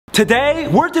Today,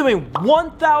 we're doing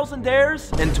 1,000 dares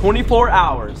in 24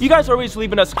 hours. You guys are always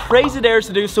leaving us crazy dares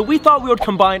to do, so we thought we would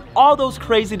combine all those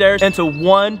crazy dares into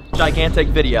one gigantic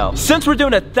video. Since we're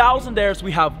doing 1,000 dares,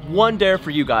 we have one dare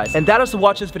for you guys, and that is to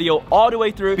watch this video all the way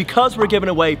through because we're giving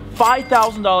away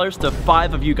 $5,000 to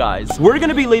 5 of you guys. We're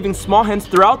gonna be leaving small hints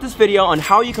throughout this video on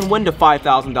how you can win the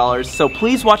 $5,000, so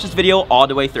please watch this video all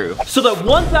the way through. So the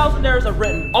 1,000 dares are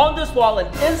written on this wall and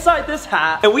inside this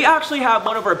hat, and we actually have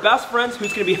one of our best friends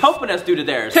who's gonna be helping us do the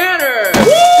dares. Tanner!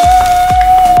 Woo!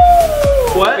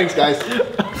 What? Thanks, guys.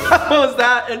 How was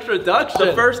that introduction?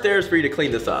 The first dare is for you to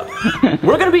clean this up.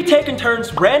 We're gonna be taking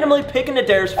turns randomly picking the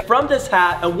dares from this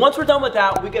hat, and once we're done with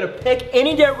that, we get to pick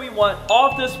any dare we want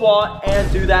off this wall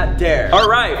and do that dare. All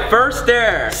right, first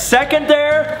dare, second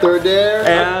dare, third dare,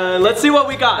 and let's see what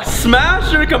we got.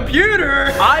 Smash your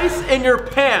computer, ice in your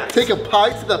pants. Take a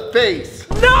pie to the face.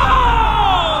 No!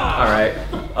 All right,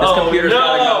 this computer's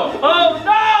gotta go. Oh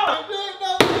no!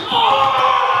 Oh!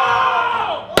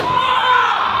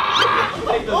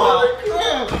 Take this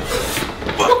out.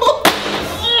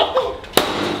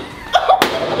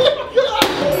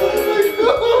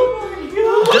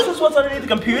 This is what's underneath the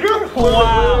computer?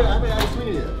 Wow.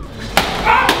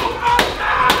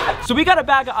 So we got a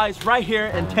bag of ice right here,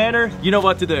 and Tanner, you know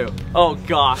what to do. Oh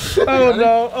gosh. Oh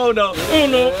no, oh no, oh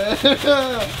no.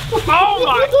 Oh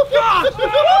my gosh!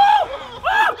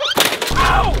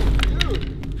 Ow!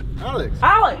 Dude, Alex.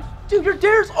 Alex! Dude, your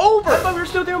dare's over! I thought we were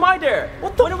still doing my dare.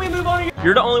 What the? When do we move on?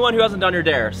 You're the only one who hasn't done your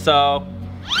dare, so.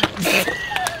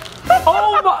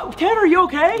 Oh my, Tanner, are you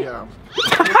okay? Yeah.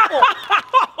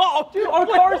 Oh, dude, our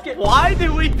cars get. Why did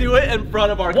we do it in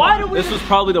front of our cars? This was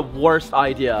probably the worst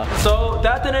idea. So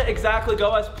that didn't exactly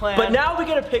go as planned. But now we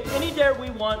get to pick any dare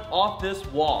we want off this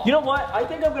wall. You know what? I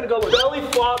think I'm gonna go with belly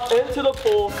flop into the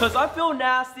pool because I feel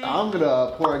nasty. I'm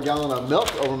gonna pour a gallon of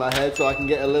milk over my head so I can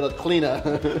get a little cleaner.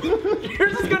 You're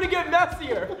just gonna get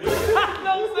messier.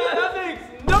 No sense. That makes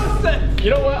no sense.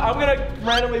 You know what? I'm gonna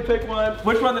randomly pick one.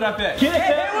 Which one did I pick? Get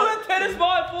it with a tennis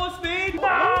ball at full speed. No!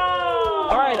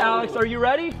 All right, Alex, are you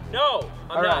ready? No,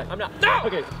 I'm not. I'm not. No!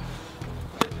 Okay.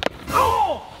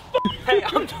 Oh! Hey,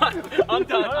 I'm done. I'm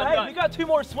done. I'm done. We got 2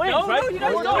 more swings, right? No, you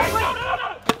guys don't. No.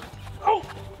 Oh!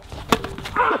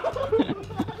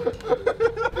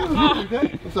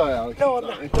 I'm sorry, Alex. No, I'm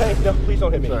not. Hey, no, please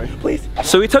don't hit me. Sorry. Please.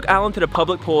 So we took Alan to the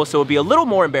public pool, so it'll be a little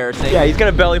more embarrassing. Yeah, he's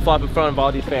gonna belly flop in front of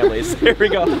all these families. Here we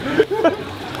go.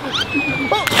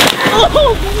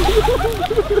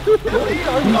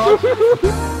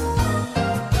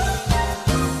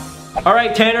 All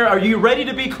right, Tanner, are you ready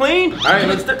to be clean? All right,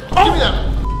 let's do. Oh! Give me that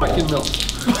fucking milk.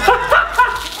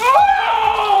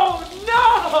 Oh no!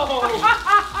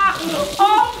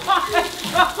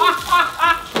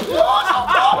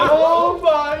 Oh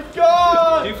my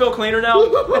god! Do you feel cleaner now?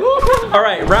 All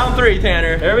right, round 3,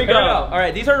 Tanner. There we go. All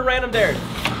right, these are random dares.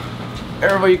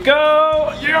 Everybody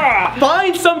go! Yeah!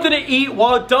 Find something to eat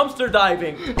while dumpster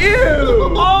diving. Ew!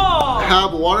 Oh!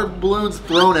 Have water balloons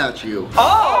thrown at you.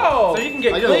 Oh! So you can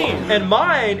get clean. And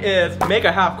mine is make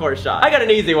a half-court shot. I got an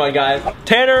easy one, guys.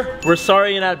 Tanner, we're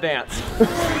sorry in advance.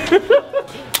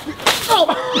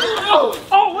 Oh!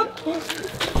 Oh! What?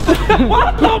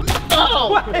 What the?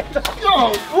 Oh!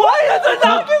 Why is there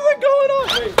nothing going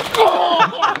on?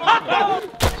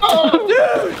 Oh!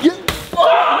 Dude!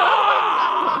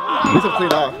 These will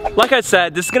clean off. Like I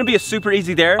said, this is gonna be a super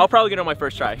easy dare. I'll probably get it on my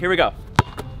first try. Here we go.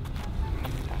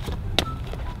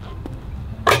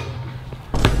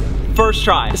 First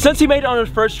try. Since he made it on his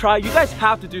first try, you guys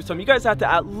have to do something. You guys have to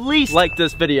at least like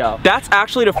this video. That's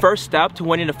actually the first step to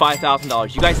winning the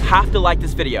 $5,000. You guys have to like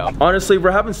this video. Honestly,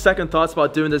 we're having second thoughts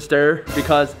about doing this dare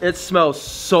because it smells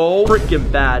so freaking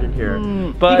bad in here.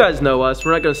 But you guys know us.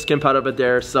 We're not gonna skimp out of a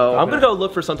dare, so I'm gonna go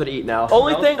look for something to eat now.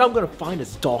 Only thing I'm gonna find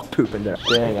is dog poop in there.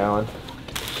 Dang, Alan.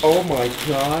 Oh my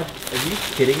god. Are you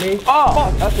kidding me?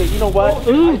 Oh! Okay, you know what? I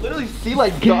literally see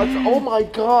like guts. Oh my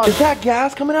god. Is that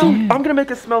gas coming out? I'm gonna make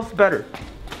it smell better.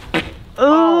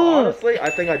 Oh, honestly,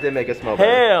 I think I did make it smell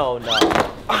better. Hell no.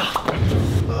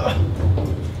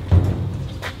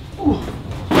 Oh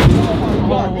my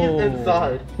god, he's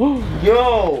inside.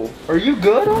 Yo, are you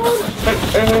good on?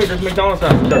 Hey, there's McDonald's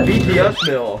now. The BTS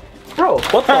meal. Bro,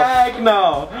 what the? Heck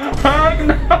no. Heck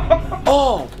no.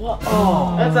 Oh, what?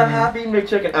 Oh. That's a Happy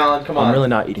McChicken, Alan, come on. I'm really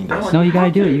not eating this. No, you gotta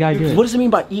do it, you gotta do it. What does it mean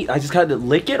by eat? I just gotta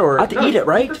lick it or I have to eat it,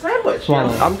 right? It's a sandwich.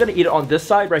 Swallow. I'm gonna eat it on this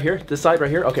side right here. This side right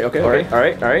here. Okay, okay, okay. All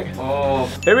right, all right. Oh.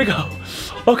 Here we go.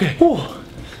 Okay. Whew.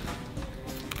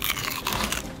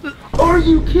 Are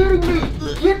you kidding me?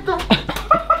 Get the...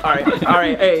 All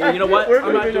right. Hey, you know what?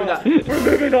 I'm not doing that. We're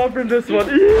moving on from this one.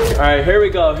 All right, here we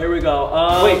go.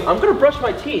 Wait, I'm gonna brush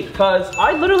my teeth because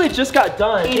I literally just got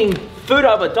done eating food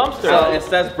out of a dumpster. So it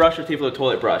says brush your teeth with a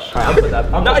toilet brush. All right, I'm putting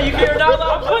that. No, you can't. No,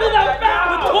 I'm putting that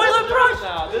back with toilet brush.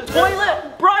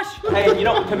 Toilet brush. Hey, you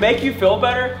know, to make you feel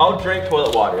better, I'll drink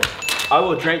toilet water. I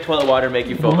will drink toilet water to make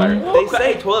you feel better. They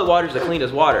say toilet water is the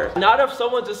cleanest water. Not if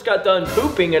someone just got done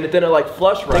pooping and it didn't like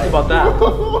flush right. Think about that.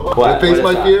 What? Face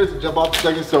my fears and jump off the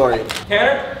second story.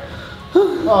 Tanner?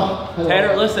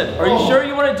 Tanner, listen. Are you sure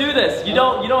you want to do this? You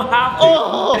don't have to.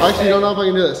 I actually don't know if I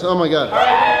can do this. Oh my god. All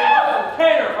right,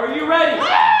 Tanner, are you ready?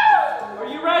 Are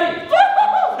you ready?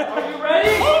 Are you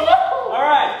ready? All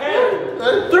right,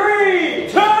 Tanner. 3,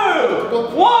 2,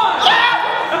 1.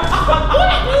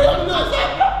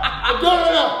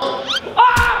 No.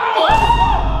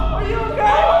 Are you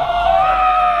okay?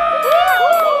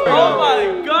 Oh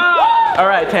my god! All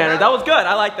right, Tanner, that was good.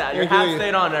 I like that. Your hat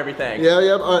stayed on and everything.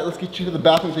 Yeah. All right, let's get you to the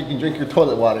bathroom so you can drink your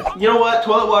toilet water. You know what?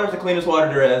 Toilet water is the cleanest water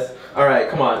there is. All right,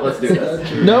 come on, let's do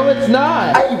this. No, it's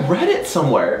not. I read it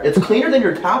somewhere. It's cleaner than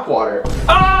your tap water.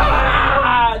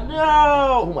 Ah,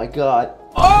 no! Oh my god.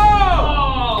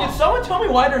 Oh! Can someone tell me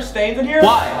why there's stains in here?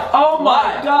 Why? Oh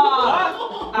my god!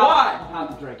 Why? You have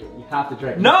to drink it. You have to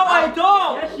drink it. No, I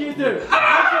don't! Yes, you do.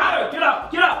 Ah! Get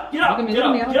up! Get up! Get up!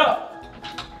 Get up!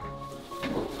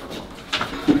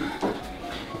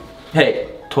 Hey,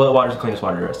 toilet water is the cleanest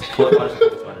water there is. Toilet water is the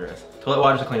cleanest water there is. Toilet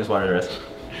water is the cleanest water there is.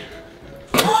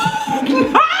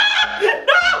 No!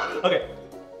 Okay.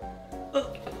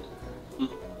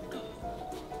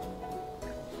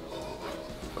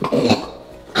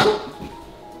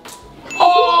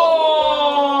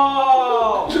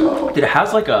 Dude, it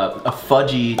has like a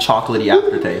fudgy, chocolatey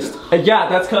aftertaste. Yeah,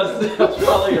 that's because that's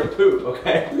probably your poop,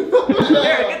 okay?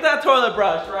 Here, get that toilet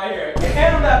brush right here.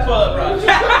 Hand him that toilet brush.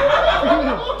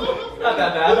 Not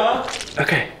that bad, huh?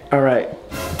 Okay, all right.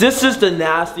 This is the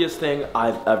nastiest thing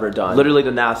I've ever done. Literally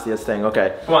the nastiest thing,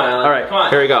 okay. Come on, Alan. All right, come on.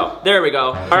 Here we go. There we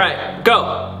go. All right,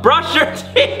 go. Brush your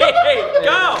teeth.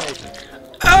 Go.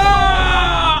 You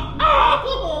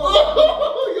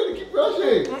gotta keep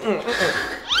brushing.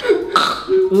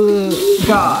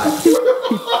 God.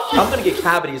 I'm gonna get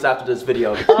cavities after this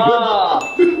video.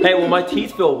 Hey, well my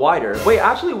teeth feel whiter. Wait,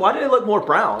 actually, why do they look more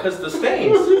brown? Because the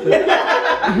stains.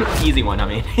 Easy one, I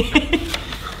mean.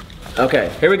 Okay,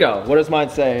 here we go. What does mine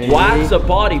say? Wax a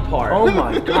body part. Oh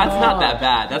my god. That's not that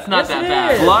bad. That's not that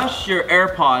bad. Flush your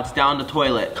AirPods down the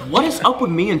toilet. What is up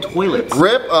with me and toilets?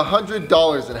 Rip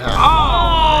 $100 in half.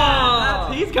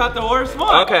 Oh! He's got the worst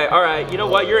one. Okay, all right. You know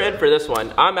what? You're in for this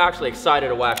one. I'm actually excited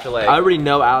to wax your leg. I already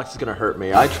know Alex is gonna hurt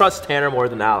me. I trust Tanner more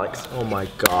than Alex. Oh my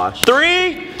gosh.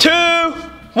 3, 2,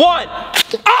 1.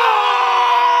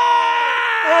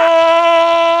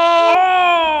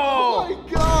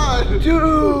 Dude!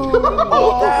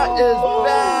 Oh, that is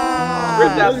bad!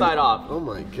 Rip that side off. Oh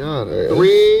my god.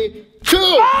 3, 2!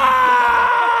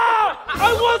 Ah!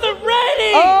 I wasn't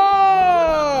ready!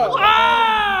 Oh!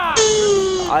 Ah!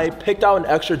 I picked out an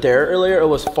extra dare earlier. It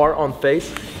was fart on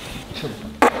face.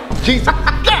 Jesus.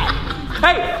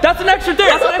 Hey, that's an extra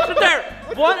dare! That's an extra dare!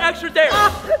 One extra dare.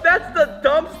 That's the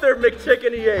dumpster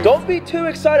McChicken he ate. Don't be too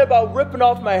excited about ripping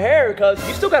off my hair because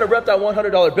you still gotta rip that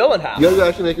 $100 bill in half. You guys are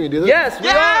actually making me do this? Yes, we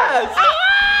are.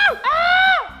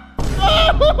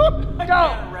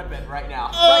 Go. Rip it right now.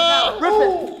 Right now. Rip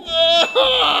it.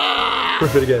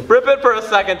 Rip it again. Rip it for a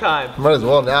second time. Might as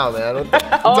well now, man. It's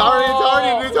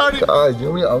already. God, you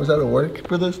know me? I was out of work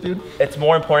for this, dude. It's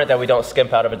more important that we don't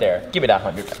skimp out of a dare. Give me that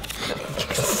 100.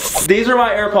 These are my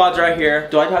AirPods right here.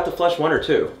 Do I have to flush one or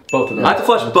two? Both of them. I have to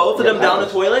flush both of them down the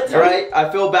toilet? All right, I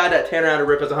feel bad that Tanner had to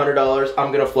rip us $100.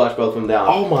 I'm gonna flush both of them down.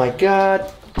 Oh my god.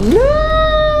 No!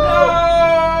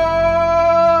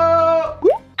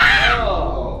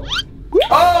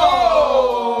 Oh!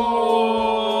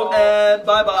 And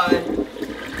bye-bye.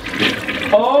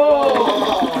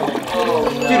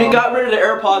 Dude, he got rid of the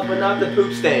AirPods, but not the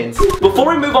poop stains. Before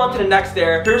we move on to the next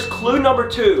dare, here's clue number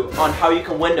 2 on how you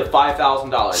can win the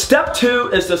 $5,000. Step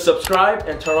 2 is to subscribe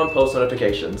and turn on post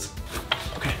notifications.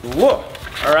 Okay. Whoa.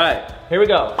 All right. Here we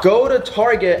go. Go to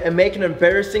Target and make an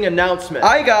embarrassing announcement.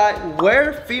 I got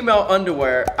wear female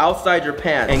underwear outside your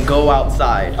pants and go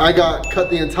outside. I got cut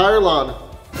the entire lawn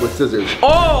with scissors.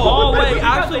 Oh wait,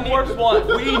 actually the worst one.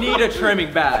 We need a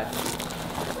trimming badge.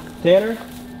 Tanner?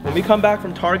 When we come back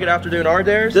from Target after doing our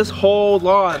dares, this whole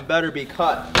lawn better be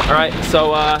cut. All right,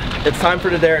 so it's time for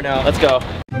the dare now. Let's go.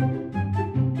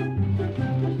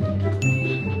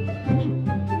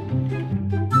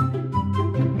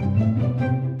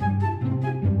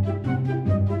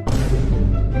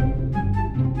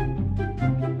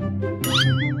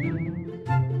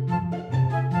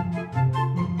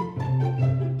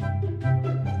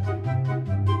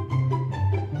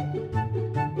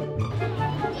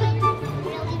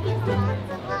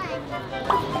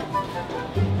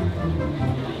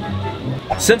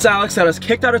 Since Alex had us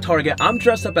kicked out of Target, I'm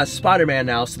dressed up as Spider-Man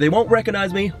now, so they won't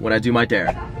recognize me when I do my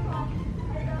dare.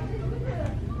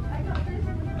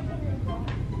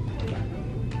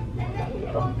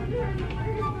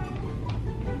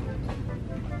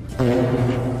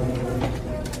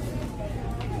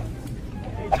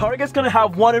 Target's gonna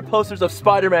have wanted posters of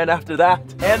Spider-Man after that,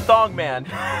 and Thong Man.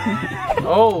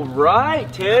 All right,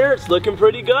 Tanner, it's looking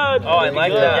pretty good. Oh, I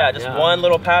like that. Yeah, just one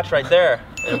little patch right there,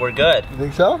 and we're good. You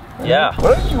think so? Yeah.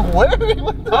 What are you wearing?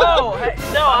 Oh, hey,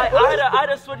 no, I had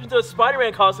to switch into a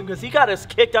Spider-Man costume because he got us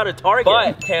kicked out of Target.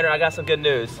 But, Tanner, I got some good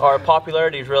news. Our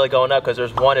popularity is really going up because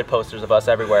there's wanted posters of us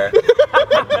everywhere.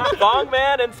 Thong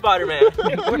Man and Spider-Man.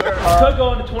 We could go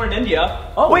on a tour in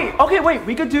India. Oh, wait, okay, wait.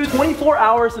 We could do 24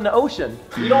 hours in the ocean.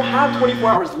 We don't have 24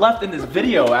 hours left in this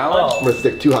video, Alan. I'm gonna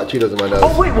stick 2 hot Cheetos in my nose.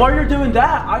 Oh, wait, while you're doing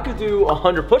that, I could do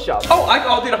 100 push-ups. Oh,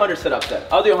 I'll do 100 sit-ups then.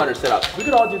 I'll do 100 sit-ups. We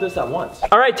could all do this at once.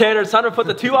 All right, Tanner, it's time to put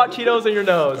the 2 hot Cheetos in your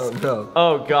nose. Oh, no.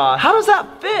 Oh, God. How does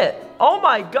that fit? Oh,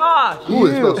 my gosh. Ooh,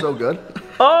 it smells so good.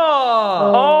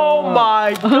 Oh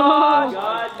my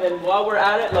gosh. And while we're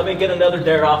at it, let me get another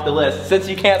dare off the list. Since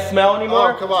you can't smell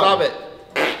anymore. Oh, come on. Stop it.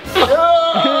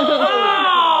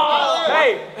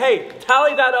 Hey,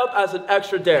 tally that up as an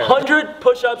extra dare. 100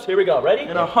 push-ups, here we go. Ready?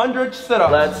 And 100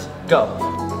 sit-ups. Let's go.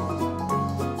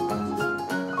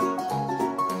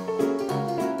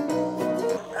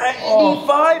 Oh.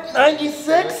 95,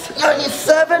 96,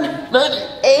 97,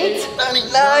 98,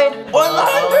 99,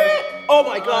 100. Oh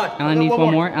my God. Alan needs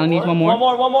one more. Alan needs one more.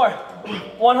 One more.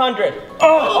 100.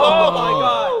 Oh my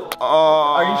God.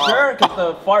 Are you sure? Because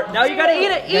the fart. Now you gotta eat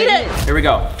it. Eat it. Here we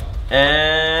go.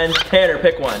 And Tanner,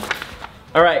 pick one.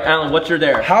 All right, Alan, what's your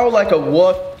dare? How like a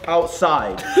wolf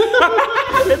outside.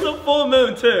 It's a full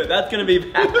moon too. That's gonna be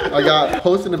bad. I got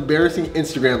post an embarrassing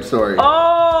Instagram story.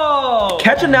 Oh!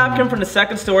 Catch a napkin from the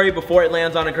second story before it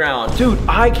lands on the ground. Dude,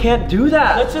 I can't do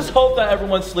that. Let's just hope that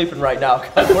everyone's sleeping right now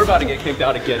because we're about to get kicked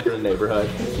out again from the neighborhood.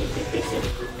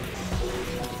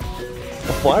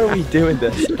 Why are we doing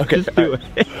this? Okay, just do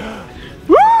it.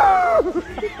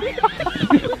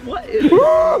 What is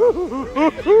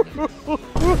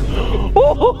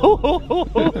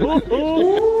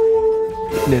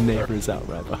the neighbor's out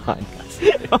right behind us.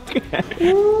 Okay.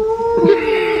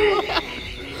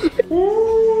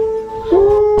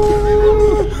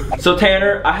 So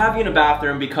Tanner, I have you in a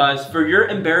bathroom because for your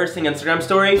embarrassing Instagram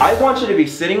story, I want you to be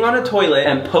sitting on a toilet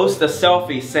and post a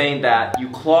selfie saying that you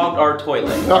clogged our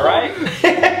toilet, all right?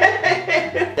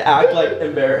 Act like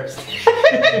embarrassed.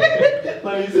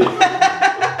 Let me see.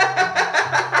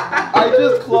 I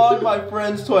just clogged my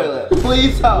friend's toilet.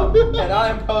 Please help. And I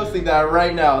am posting that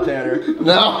right now, Tanner.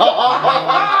 No.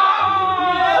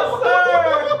 Yes, sir.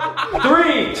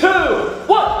 3, 2,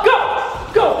 1, go!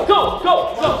 Go, go,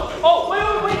 go, go! Oh, wait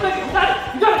a second! You got it!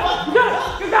 You got it! You got it!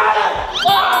 You got it!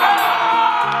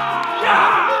 Yeah!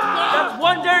 That's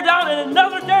one dare down and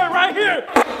another dare right here!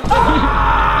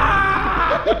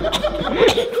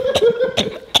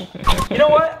 You know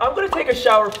what? I'm gonna take a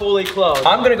shower fully clothed.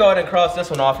 I'm gonna go ahead and cross this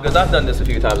one off because I've done this a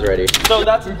few times already. So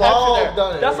that's an extra dare.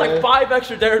 Done it, that's okay? like 5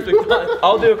 extra dares we've done.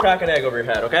 I'll do a crack an egg over your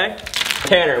head, okay?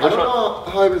 Tanner, which I don't know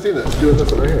how I haven't seen this. Doing this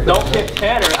one right here. Don't kick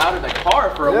Tanner out of the car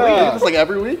for a Yeah, week. it's like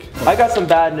every week. I got some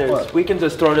bad news. What? We can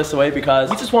just throw this away because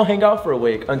we just won't hang out for a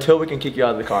week until we can kick you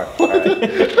out of the car. All right?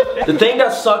 The thing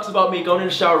that sucks about me going in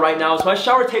the shower right now is my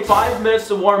shower takes 5 minutes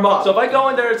to warm up. So if I go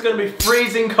in there, it's gonna be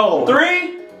freezing cold.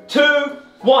 3, 2,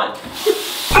 1.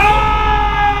 Ah!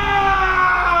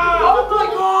 Oh my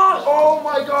gosh! Oh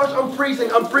my gosh, I'm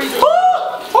freezing. I'm freezing.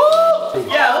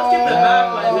 Yeah, let's get the back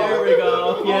one. There we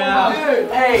go. Yeah. Dude,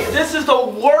 hey, this is the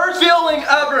worst feeling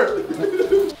ever.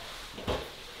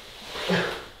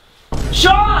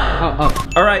 Sean! Oh.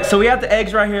 All right, so we have the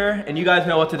eggs right here, and you guys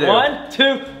know what to do. 1,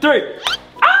 2, 3.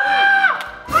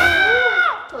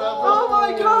 Oh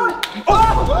my god.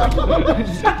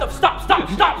 Stop.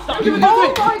 Oh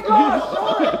my gosh.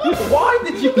 Why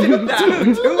did you do that?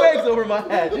 Dude, 2 eggs over my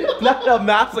head. Not a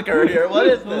massacre here. What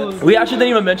is this? We actually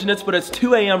didn't even mention this, but it's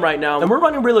 2 a.m. right now, and we're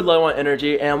running really low on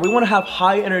energy, and we want to have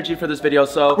high energy for this video,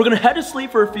 so we're gonna head to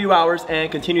sleep for a few hours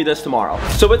and continue this tomorrow.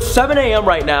 So it's 7 a.m.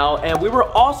 right now, and we were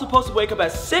all supposed to wake up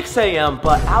at 6 a.m.,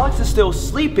 but Alex is still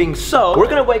sleeping, so we're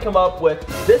gonna wake him up with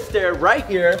this dare right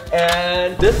here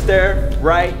and this dare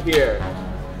right here.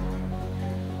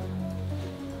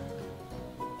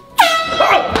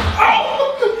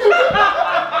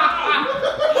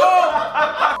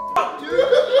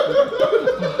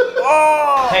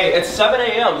 Oh! Hey, it's 7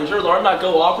 a.m. Does your alarm not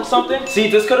go off or something?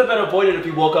 See, this could have been avoided if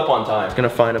you woke up on time. Gonna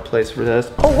find a place for this.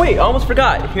 Oh wait, I almost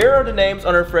forgot. Here are the names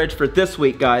on our fridge for this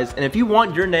week, guys. And if you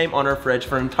want your name on our fridge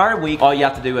for an entire week, all you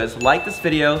have to do is like this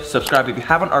video, subscribe if you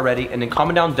haven't already, and then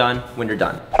comment down done when you're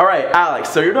done. All right, Alex,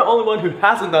 so you're the only one who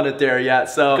hasn't done a dare yet,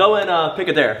 so go and pick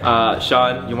a dare.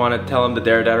 Sean, you want to tell him the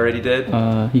dare Dad already did?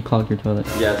 He clogged your toilet.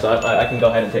 Yeah, so I can go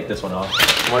ahead and take this one off.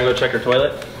 You want to go check your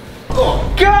toilet?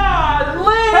 Oh, God,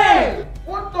 Hey!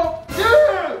 What the?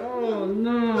 Yeah! Oh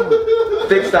no.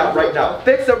 Fix that right now.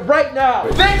 Fix it right now.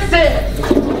 Fix it!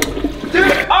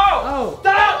 Dude, oh!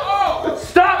 Stop! Oh!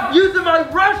 Stop using my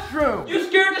restroom! You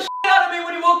scared the shit out of me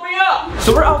when you woke me up!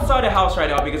 So we're outside the house right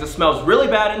now because it smells really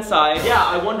bad inside. Yeah,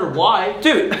 I wonder why.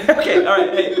 Dude, okay,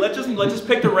 alright, hey, let's just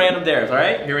pick the random dares,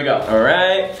 alright? Here we go.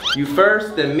 Alright, you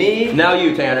first, then me, now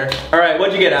you, Tanner. Alright,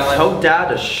 what'd you get, Alex? Tell Dad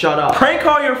to shut up. Prank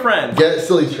call your friends. Get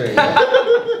silly train.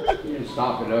 You can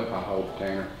stop it up, I hope,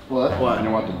 Tanner. What? You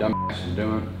know what the dumbass is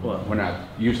doing? What? When I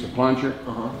use the plunger,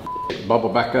 it bubble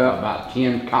back up about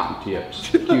 10 cotton tips,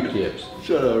 Q-tips.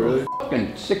 Shut up, really?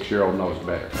 Fucking 6-year-old knows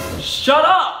better. Shut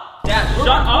up! Dad, shut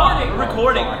up! We're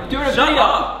recording. Dude, shut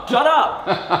up! Shut up!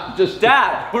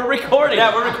 Dad, we're recording.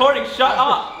 Dad, we're recording. Shut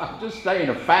up! I'm just saying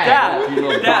a fact. Dad, you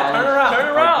little Dad, darlings turn around. Turn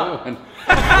are around. doing.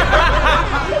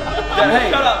 Dad, hey,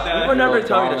 shut up, Dad. We would never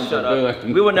tell you to shut up.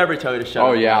 We would never tell you to shut up.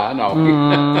 Oh yeah, I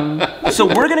know. So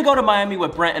we're gonna go to Miami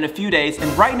with Brent in a few days,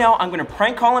 and right now I'm gonna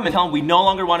prank call him and tell him we no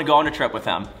longer want to go on a trip with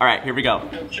him. All right, here we go.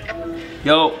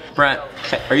 Yo, Brent,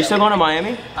 hey, are you still going to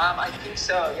Miami? I think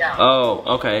so, yeah. Oh,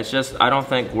 okay. It's just I don't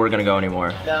think we're gonna go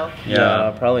anymore. No?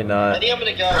 Yeah, probably I not. think I'm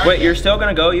gonna go. Wait, you're still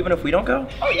gonna go even if we don't go?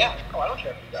 Oh, yeah. Oh, I don't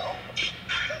care if you go.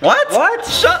 What? What?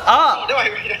 Shut up! No, I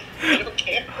don't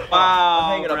care. Wow,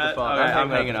 I'm hanging up the phone. Okay, I'm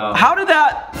hanging up. How did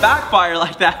that backfire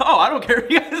like that? Oh, I don't care if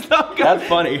you guys don't go. That's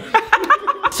funny.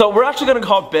 So we're actually gonna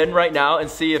call Ben right now and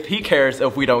see if he cares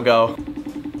if we don't go.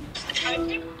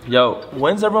 Yo,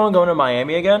 when's everyone going to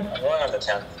Miami again? I'm going on the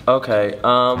 10th. Okay,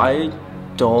 I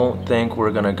don't think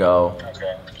we're gonna go.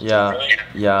 Okay. Yeah, Really?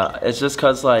 yeah. It's just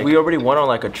cause like we already went on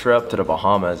like a trip to the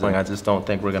Bahamas. Like I just don't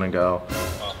think we're gonna go.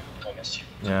 Well, I missed you.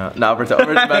 Yeah, no, we're just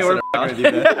messing around.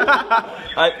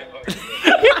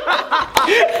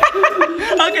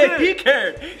 Okay, he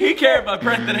cared. He cared, but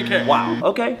Brent didn't care. Wow.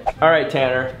 Okay. All right,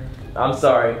 Tanner. I'm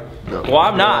sorry. No. Well,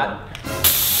 I'm not.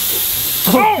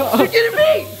 Oh, you're getting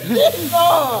me!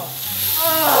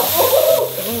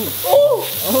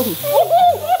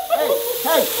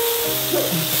 Hey!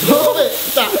 A little bit,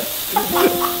 stop. A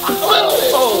little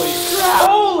bit.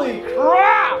 Holy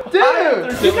crap!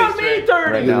 Dude, you got me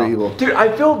dirty. You're evil. Dude,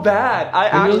 I feel bad. I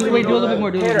actually wait, do a little bit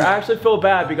more. Tanner, I actually feel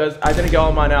bad because I didn't get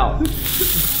all mine out.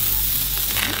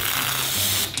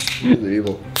 You're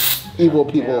evil. Evil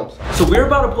people. So we're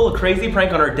about to pull a crazy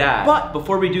prank on our dad. But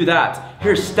before we do that,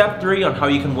 here's step 3 on how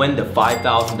you can win the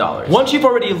 $5,000. Once you've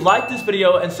already liked this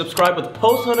video and subscribed with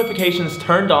post notifications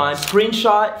turned on,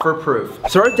 screenshot for proof.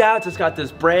 So our dad just got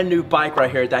this brand new bike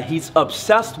right here that he's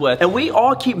obsessed with, and we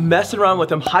all keep messing around with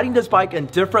him, hiding this bike in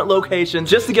different locations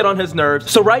just to get on his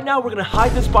nerves. So right now we're gonna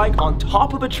hide this bike on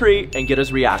top of a tree and get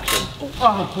his reaction.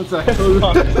 Oh, what's that?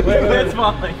 Wait, it's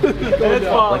falling. It's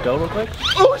falling. Let go real quick.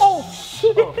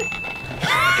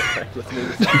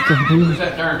 Where's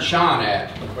that darn Sean at?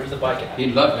 Where's the bike at?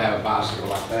 He'd love to have a bicycle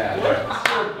like that.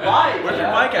 Where's your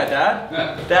bike at, Dad?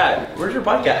 Dad, where's your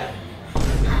bike at?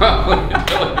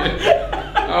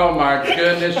 Oh my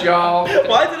goodness, y'all.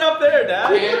 Why is it up there, Dad?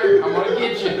 Tanner, I'm gonna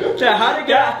get you. Dad, how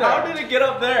did it get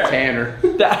up there? Tanner,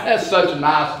 that's such a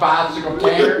nice bicycle,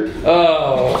 Tanner.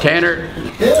 Oh, Tanner,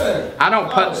 I don't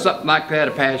put something like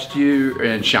that past you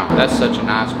and Sean. That's such a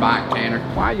nice bike, Tanner.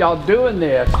 Why y'all doing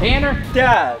this, Tanner?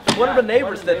 Dad, one of the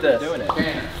neighbors did this.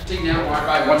 Tanner, see now why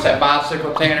everybody wants that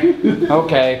bicycle, Tanner?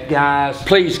 Okay, guys,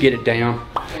 please get it down.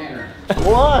 Tanner.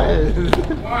 What?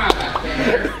 Why,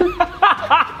 Tanner?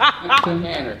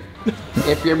 Tanner.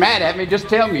 If you're mad at me, just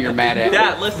tell me you're mad at me.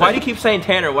 Dad, listen. Why do you keep saying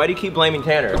Tanner? Why do you keep blaming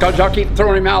Tanner? Because y'all keep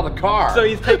throwing him out of the car. So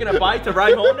he's taking a bite to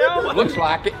ride home now? Looks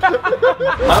like it.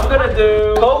 I'm gonna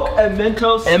do Coke and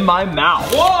Mentos in my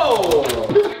mouth. Whoa!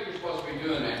 You're supposed to be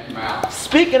doing that in your mouth.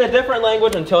 Speak in a different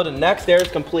language until the next dare is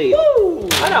complete. Woo!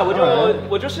 I know,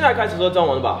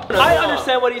 I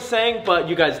understand what he's saying, but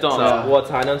you guys don't. So, 我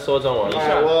才能说中文.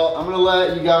 Alright, well, I'm gonna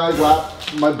let you guys lap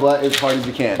my butt as hard as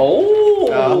you can. Oh!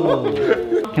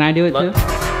 Can I do it too?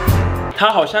 他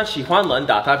好像喜欢人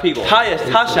打他屁股，他也想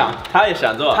做，他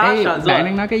想做，他想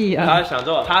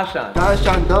做，他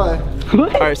想。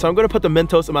Alright, so I'm gonna put the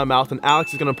Mentos in my mouth and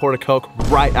Alex is gonna pour the Coke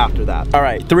right after that.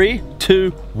 Alright, 3,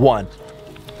 2, 1.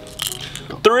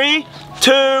 3,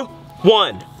 2,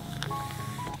 1.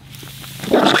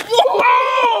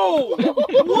 Whoa!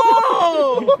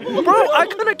 Bro, I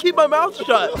couldn't keep my mouth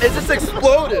shut. It just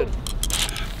exploded.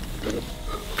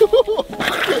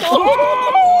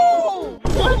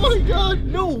 Oh my god.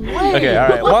 No way. Okay, all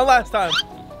right, one last time.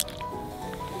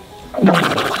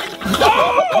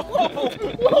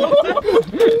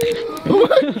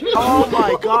 Oh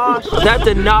my gosh. That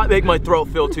did not make my throat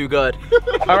feel too good.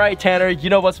 All right, Tanner, you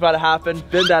know what's about to happen.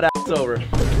 Bend that ass over.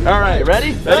 All right,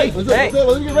 ready? Ready? Hey,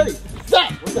 let's get ready.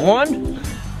 Stop. 1,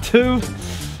 2,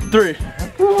 3.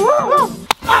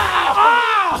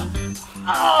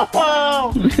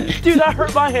 Dude, that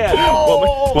hurt my hand.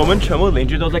 我们全部邻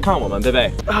居都在看我们，对不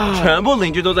对？全部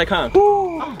邻居都在看。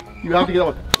 You have to get that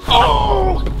one.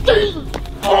 Oh, Jesus.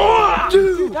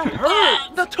 Dude, that hurt.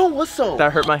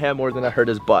 That hurt my hand more than that hurt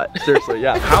his butt. Seriously,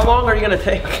 yeah. How long are you gonna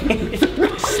take?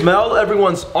 Smell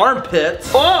everyone's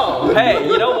armpits. Oh, hey,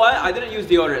 you know what? I didn't use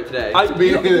deodorant today. I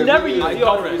never use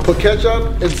deodorant. Put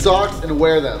ketchup in socks and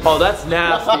wear them. Oh, that's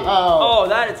nasty. Oh,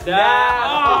 that is nasty.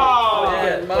 Oh,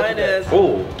 yeah, mine is.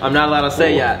 Oh, I'm not allowed to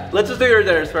say yet. Let's just do your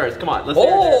theirs first. Come on, let's do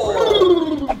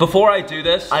your theirs. Before I do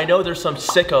this, I know there's some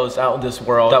sickos out in this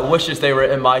world that wishes they were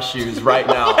in my shoes right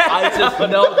now. I just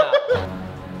know that.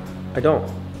 I don't.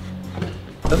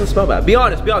 Doesn't smell bad. Be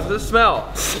honest, does it smell?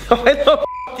 Why the f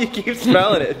do you keep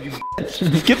smelling it, you bitch?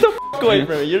 Get the f away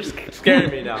from me, you're just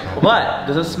scaring me now. What?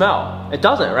 Does it smell? It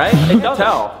doesn't, right? It doesn't.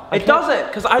 Tell. It doesn't,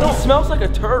 because I don't. It smells like a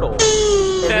turtle.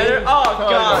 Tanner, oh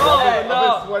god. Oh,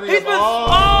 no. He's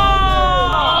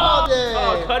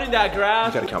been cutting that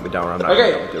grass. You gotta count me down or I'm not gonna be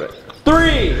able to do it.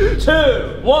 3,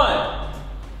 2, 1.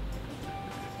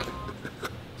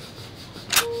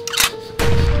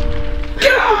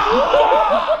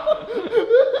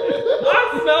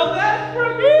 I smell that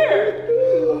from here.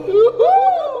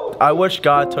 I wish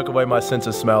God took away my sense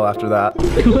of smell after that.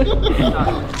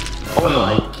 Oh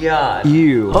my god.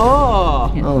 Ew.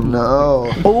 Oh. Oh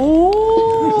no.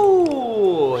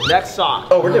 Oh. Next sock.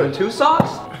 Oh, we're doing 2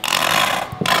 socks?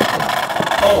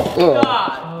 Oh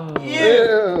god.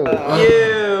 Ew.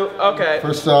 Ew. Okay.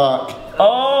 First sock.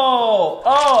 Oh.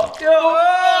 Oh. Ew.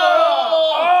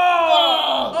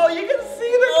 Oh, you can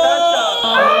see the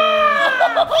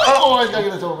ketchup. Oh, I gotta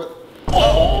get this over with.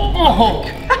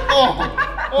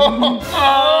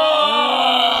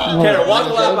 Tanner, walk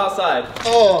the lap outside.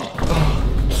 Oh,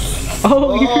 you're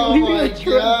Oh leaving my my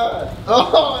god.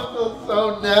 Oh, it feels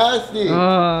so nasty.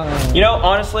 You know,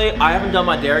 honestly, I haven't done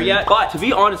my dare yet, but to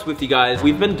be honest with you guys,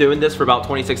 we've been doing this for about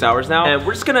 26 hours now, and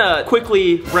we're just gonna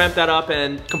quickly ramp that up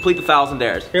and complete the 1,000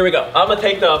 dares. Here we go. I'm gonna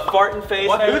take the fart and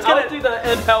face. Who's gonna do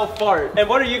the inhale fart? And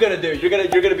what are you gonna do? You're gonna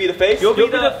be the face? You'll be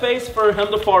the face for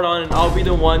him to fart on, and I'll be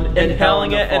the one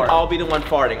inhaling it, and I'll be the one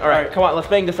farting. All right, come on, let's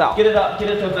bang this out. Get it up, get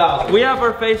it to 1,000. We have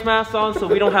our face masks on, so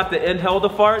we don't have to inhale the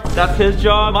farts. That's his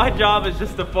job. My job is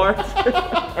just to fart.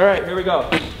 All right, here we go.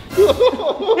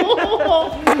 Oh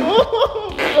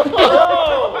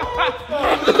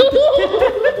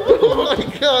my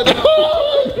god.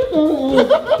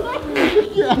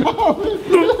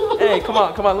 Hey, come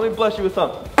on, let me bless you with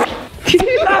something.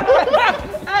 Hey,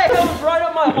 that was right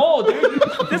up my hole, dude.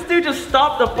 This dude just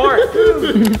stopped the fart.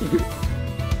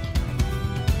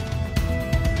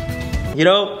 You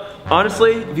know,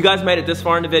 honestly, if you guys made it this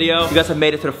far in the video, you guys have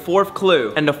made it to the 4th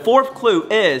clue. And the 4th clue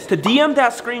is to DM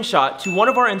that screenshot to one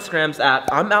of our Instagrams at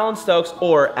I'm Alan Stokes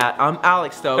or at I'm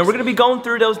Alex Stokes. And we're gonna be going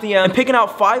through those DMs and picking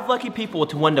out 5 lucky people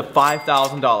to win the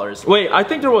 $5,000. Wait, I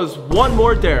think there was one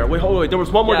more dare. Wait, hold on, there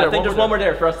was one more dare. I think there's one more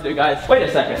dare for us to do, guys. Wait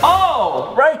a second.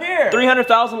 Oh, right here.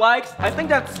 300,000 likes. I think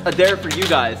that's a dare for you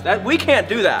guys. We can't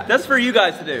do that. That's for you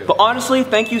guys to do. But honestly,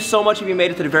 thank you so much if you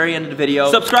made it to the very end of the video.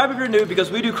 Subscribe if you're new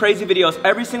because we do crazy videos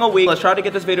every single week. Let's try to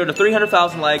get this video to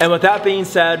 300,000 likes. And with that being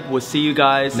said, we'll see you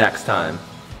guys next time.